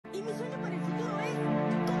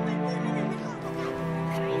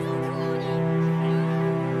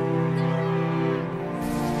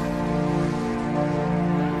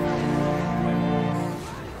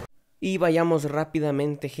Y vayamos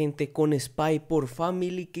rápidamente, gente, con Spy por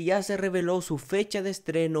Family, que ya se reveló su fecha de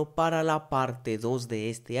estreno para la parte 2 de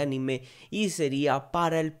este anime y sería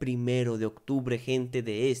para el 1 de octubre, gente,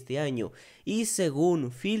 de este año. Y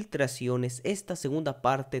según filtraciones, esta segunda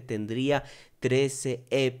parte tendría 13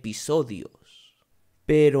 episodios.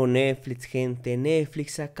 Pero Netflix, gente,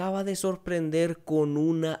 Netflix acaba de sorprender con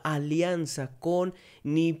una alianza con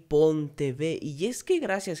Nippon TV. Y es que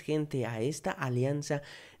gracias, gente, a esta alianza,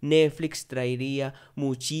 Netflix traería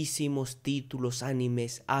muchísimos títulos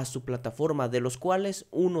animes a su plataforma, de los cuales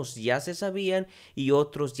unos ya se sabían y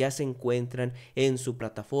otros ya se encuentran en su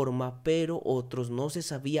plataforma, pero otros no se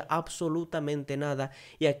sabía absolutamente nada.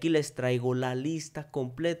 Y aquí les traigo la lista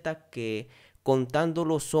completa que,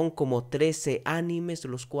 contándolos, son como 13 animes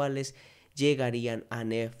los cuales llegarían a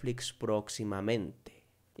Netflix próximamente.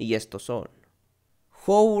 Y estos son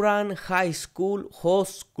Houran High School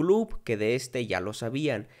Host Club, que de este ya lo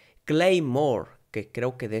sabían, Claymore, que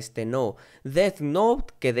creo que de este no, Death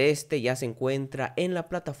Note, que de este ya se encuentra en la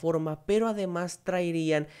plataforma, pero además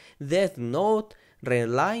traerían Death Note,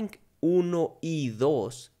 Relink 1 y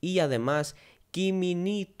 2, y además Kimi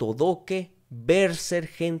ni Todoke, Berserk,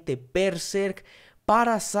 gente, Berserk,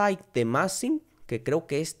 Parasite The Massing, que creo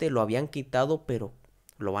que este lo habían quitado, pero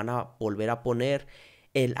lo van a volver a poner,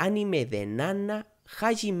 el anime de Nana,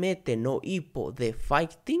 Hajimete no Ippo de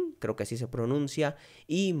Fighting, creo que así se pronuncia,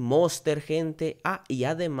 y Monster, gente. Ah, y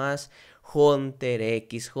además Hunter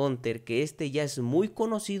x Hunter, que este ya es muy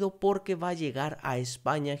conocido porque va a llegar a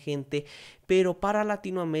España, gente, pero para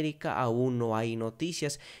Latinoamérica aún no hay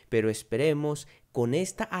noticias, pero esperemos con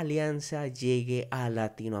esta alianza llegue a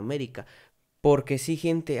Latinoamérica. Porque sí,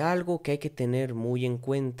 gente, algo que hay que tener muy en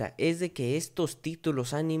cuenta es de que estos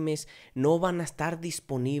títulos animes no van a estar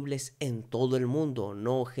disponibles en todo el mundo.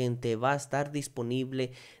 No, gente, va a estar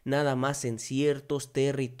disponible nada más en ciertos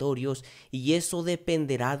territorios y eso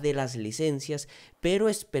dependerá de las licencias. Pero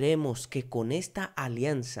esperemos que con esta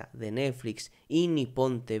alianza de Netflix y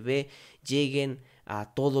Nippon TV lleguen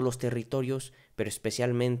a todos los territorios, pero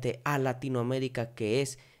especialmente a Latinoamérica, que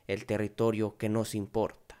es el territorio que nos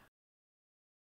importa.